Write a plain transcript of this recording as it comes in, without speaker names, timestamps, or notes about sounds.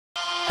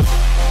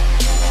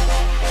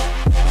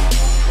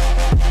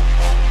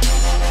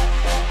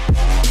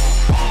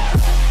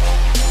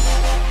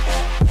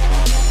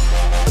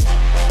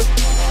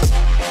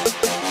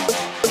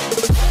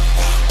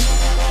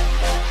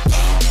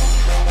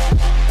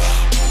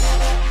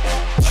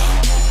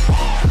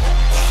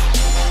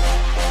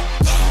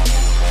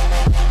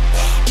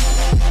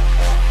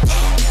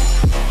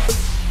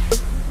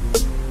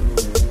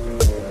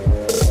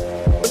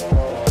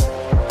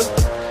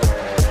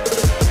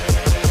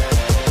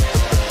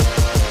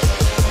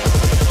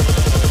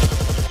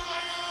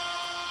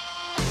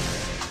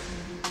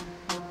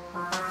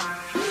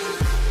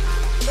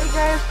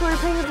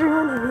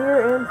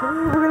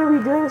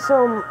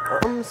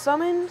some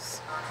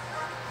summons.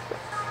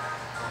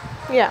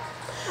 Yeah.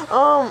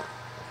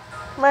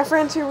 My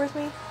friend's here with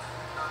me.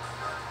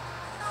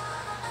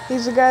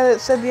 He's the guy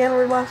that said the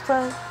N-word last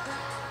time.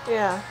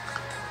 Yeah.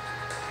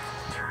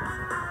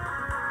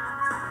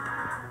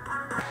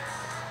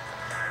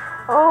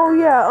 Oh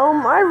yeah,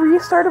 I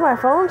restarted my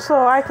phone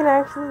so I can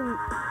actually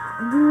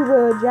do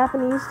the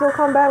Japanese still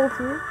combat with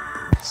you.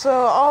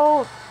 So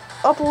I'll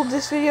upload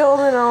this video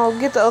and then I'll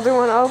get the other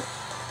one up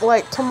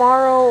like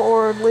tomorrow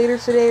or later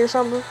today or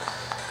something.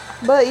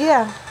 But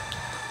yeah.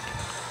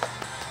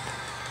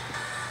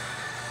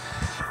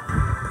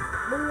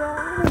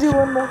 I'm gonna do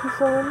one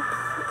multi-summon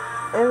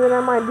and then I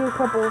might do a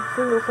couple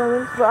single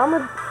summons, but I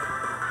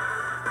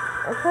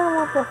kinda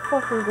want the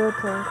fucking go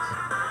tanks.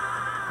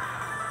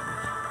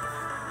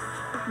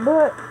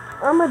 But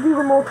I'm gonna do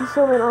the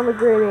multi-summon on the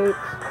Great Apes.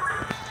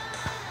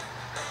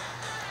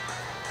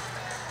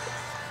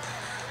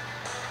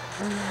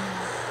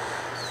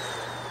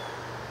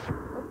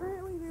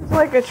 Apparently there's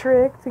like a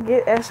trick to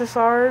get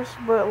SSRs,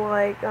 but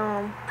like,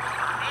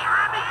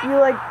 you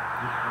like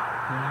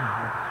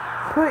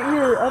put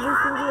your other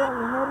finger on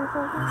the head or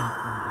something,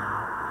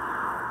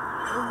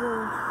 and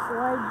then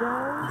slide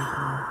down.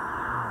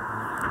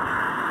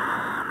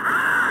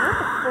 What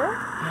the fuck?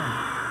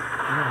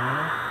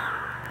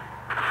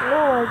 No,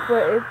 like,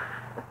 but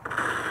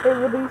it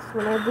released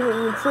when I didn't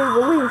even say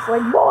release,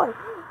 like, boy!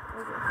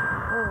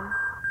 Okay,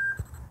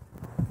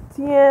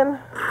 TN.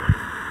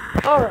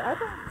 Oh, I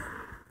thought.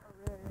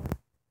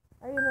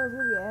 I didn't know it was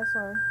gonna be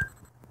SR.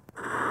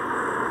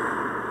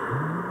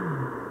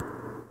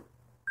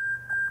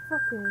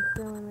 Fucking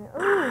killing it.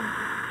 Ooh!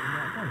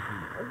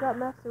 I got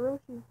Master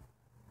Roshi.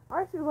 I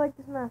actually like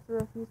this Master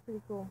Roshi, he's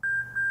pretty cool.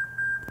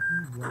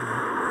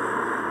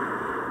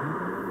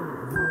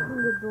 Fucking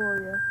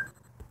Dodoria.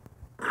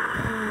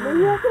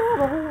 Maybe I can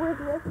have a whole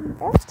Resurrection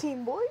F team,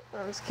 boy.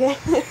 I'm just kidding.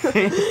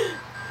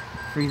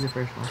 Freeze the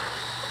first one.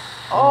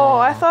 Oh,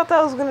 I thought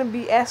that was gonna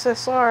be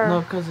SSR.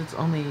 No, because it's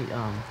only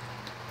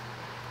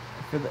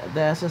for the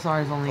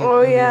SSR is only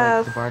oh yeah,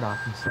 like the Bardock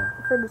and stuff.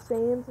 For the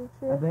Saiyans and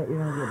shit. I bet you're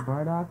gonna get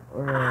Bardock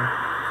or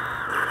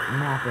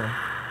Nappa.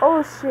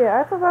 Oh shit!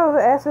 I thought that was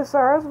an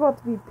SSR. I was about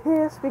to be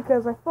pissed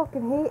because I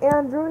fucking hate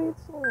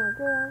androids. Oh my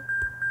god.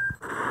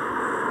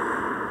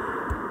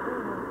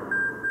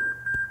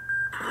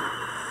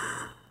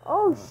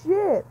 Oh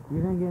shit!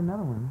 You're gonna get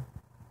another one.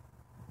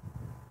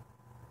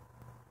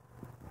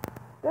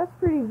 That's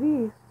pretty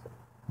beast.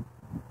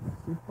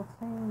 Super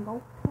Saiyan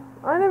Goku.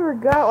 I never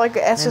got like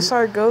an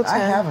SSR Goten. I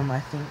have them, I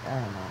think. I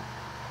don't know.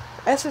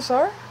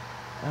 SSR?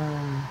 Let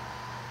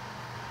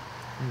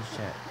me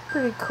check.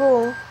 Pretty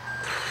cool.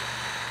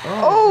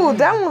 Oh,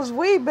 that one was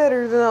way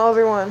better than the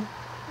other one.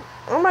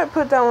 I might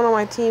put that one on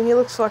my team. He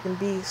looks fucking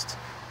beast.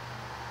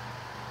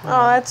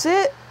 Oh, that's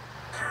it?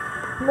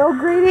 No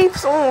Great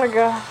Apes? Oh my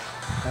god.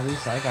 At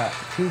least I got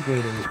 2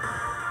 Great Apes.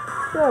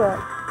 Shut up.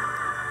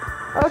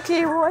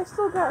 Okay, well I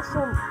still got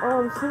some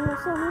single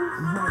summons.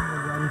 You have the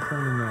one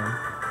summon there.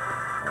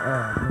 I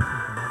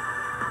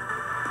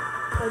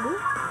do?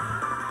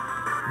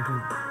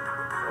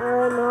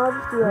 No, I'll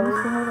just do that. You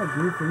still have that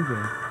Blue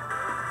Freezer.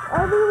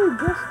 I literally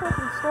just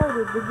fucking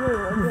started the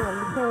game again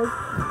because...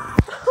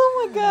 Oh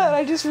my god,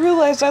 I just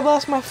realized I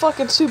lost my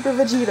fucking Super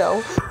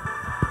Vegito.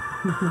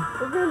 We're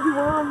gonna do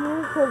one on here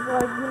because,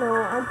 like, you know,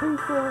 I'm pretty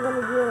sure we're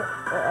gonna get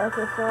an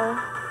SSR.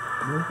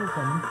 Where's the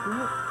summon for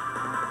it?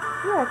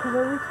 Yeah, because I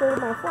restarted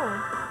my phone.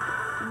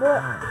 But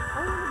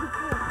I'm gonna be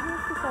kind of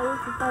pissed if I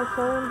reach the 5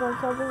 summons on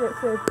something that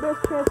says best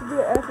chance to be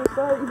an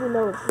SSR even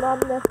though it's not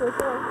an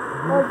SSR.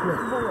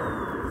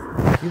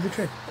 Do the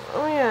trick.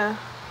 Oh yeah.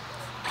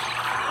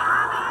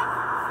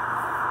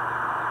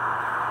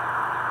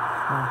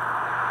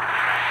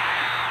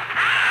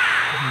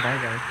 Bye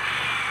guys.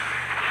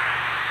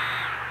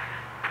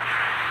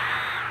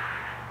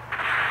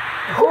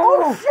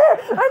 Oh shit!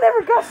 I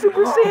never got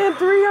Super Saiyan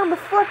 3 on the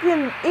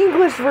fucking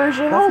English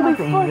version. That's Holy not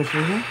the fuck. English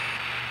version.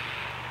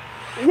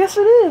 Yes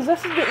it is.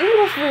 That's the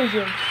English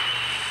version.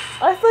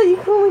 I thought you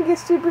could only get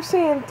Super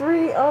Saiyan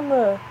 3 on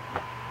the...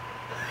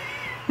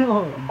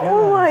 Oh, God.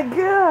 Oh my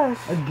gosh.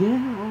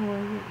 Again? Oh my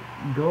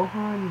god.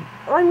 Gohan.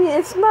 I mean,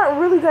 it's not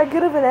really that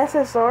good of an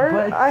SSR.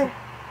 But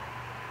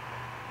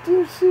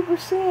Dude, Super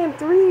Saiyan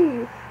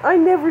 3. I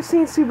never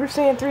seen Super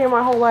Saiyan 3 in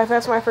my whole life.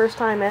 That's my first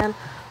time, man.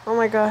 Oh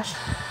my gosh.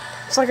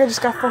 It's like I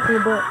just got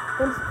fucking butt.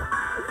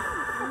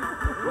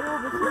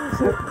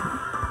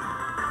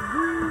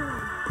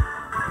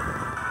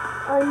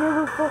 I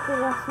never fucking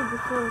got Super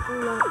Saiyan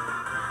 3 on.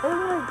 And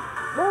like,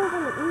 that was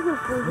on the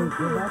English version too.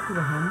 Go back to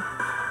the home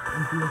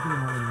and see if you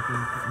have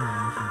anything.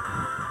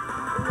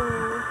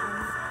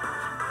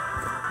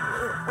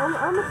 I'm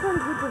gonna try to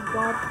get this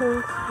God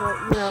Tanks, but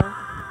you know.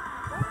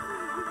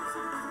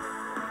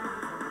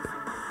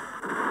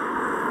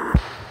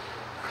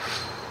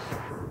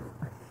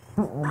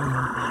 Oh my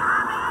god.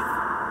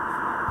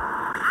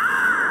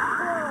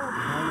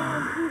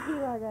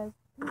 Bye guys.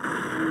 Bye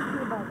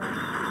guys.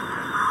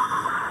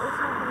 It's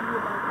not gonna be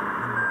about that.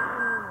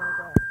 Oh my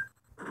god.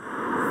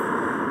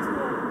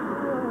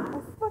 I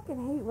fucking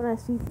hate when I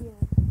see TN.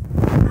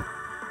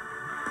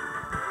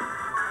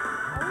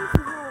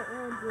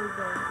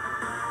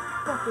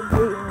 fucking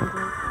hate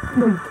engines.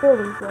 They kill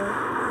themselves.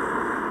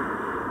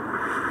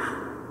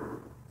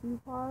 2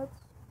 pods.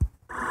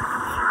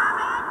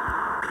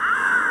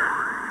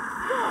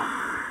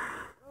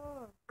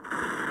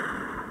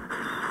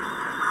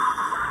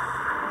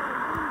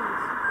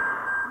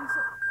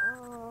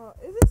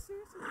 Is it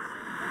seriously the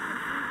same fucking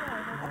freezer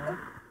I have?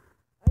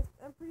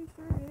 I'm pretty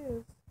sure it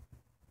is.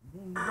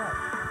 Yeah, you got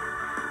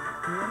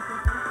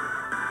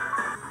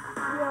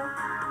Yeah,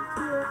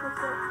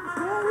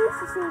 yeah, it is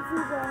the same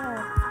freezer I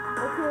have.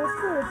 Okay, let's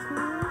put a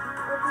team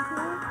over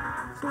here.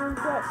 So we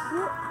got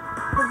shit.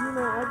 Cause you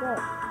know I got.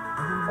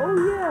 Oh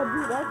yeah,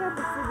 dude, I got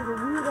the freaking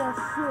weird ass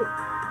shit.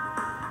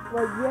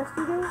 Like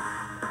yesterday.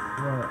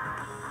 What?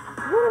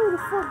 Whatever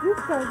the fuck this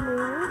guy's name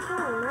is, I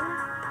don't know.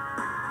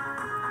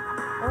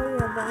 Oh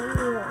yeah, but I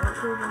knew that one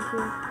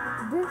too.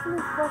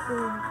 Definitely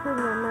fucking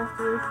putting that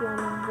masturbation on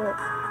him, but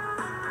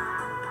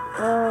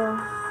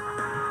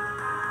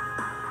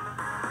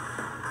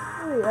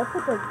wait, I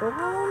put the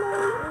Gohan on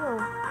there? No.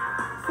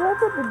 Should I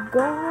put the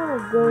Gohan or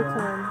Goten?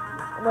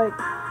 Yeah. Like, I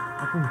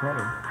think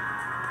better.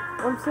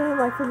 I'm saying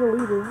like for the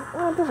leader.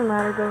 Oh, it doesn't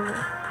matter, does it?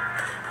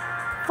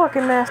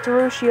 Fucking Master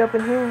Roshi up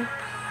in here.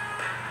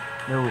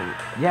 No,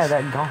 yeah,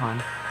 that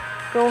Gohan.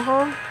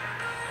 Gohan?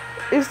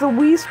 Is the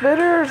Whis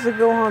better or is the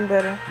Gohan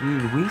better?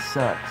 Dude, Wii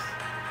sucks.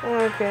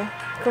 Okay,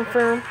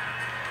 confirm.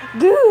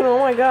 Dude, oh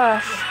my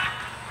gosh.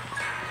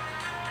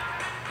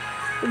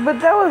 But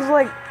that was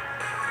like,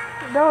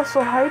 that was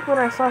so hype when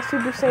I saw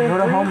Super Saiyan 3. Go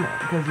to home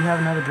because you have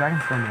another Dragon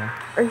Stone there.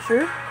 Are you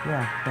sure?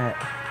 Yeah,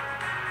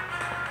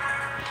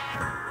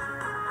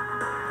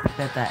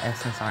 that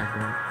SSR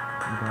Gohan.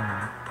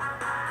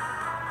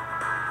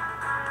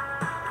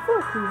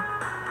 Fuck you.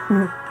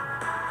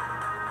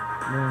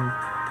 Man,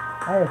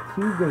 I have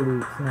 2 Grade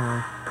 8s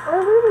now. I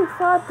really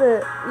thought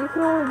that you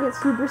could only get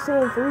Super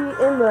Saiyan 3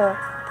 in the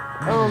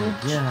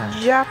Yeah.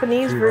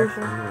 Japanese Dude,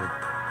 version. that's weird.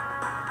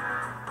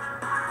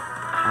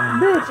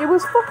 Bitch, it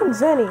was fucking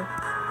Zenny.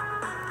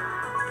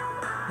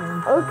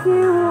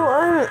 Okay,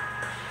 well,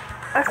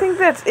 I think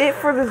that's it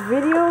for this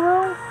video,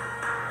 though.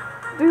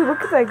 Dude,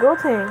 look at that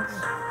Gotenks.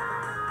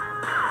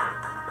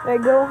 That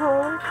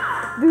Gohan.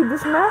 Dude,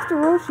 this Master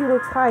Roshi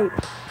looks hype.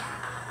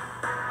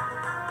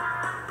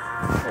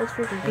 That's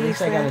freaking At least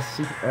beast, I got man. a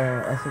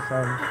super,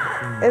 SSR.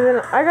 And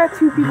then I got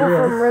 2 people Yes.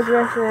 from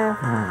Resurrection F.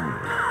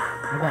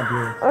 I got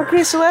this.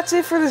 Okay, so that's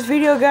it for this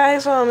video,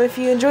 guys. If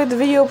you enjoyed the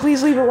video,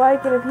 please leave a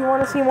like, and if you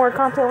want to see more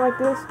content like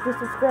this, just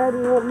subscribe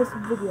and you won't miss a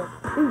video.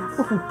 Peace.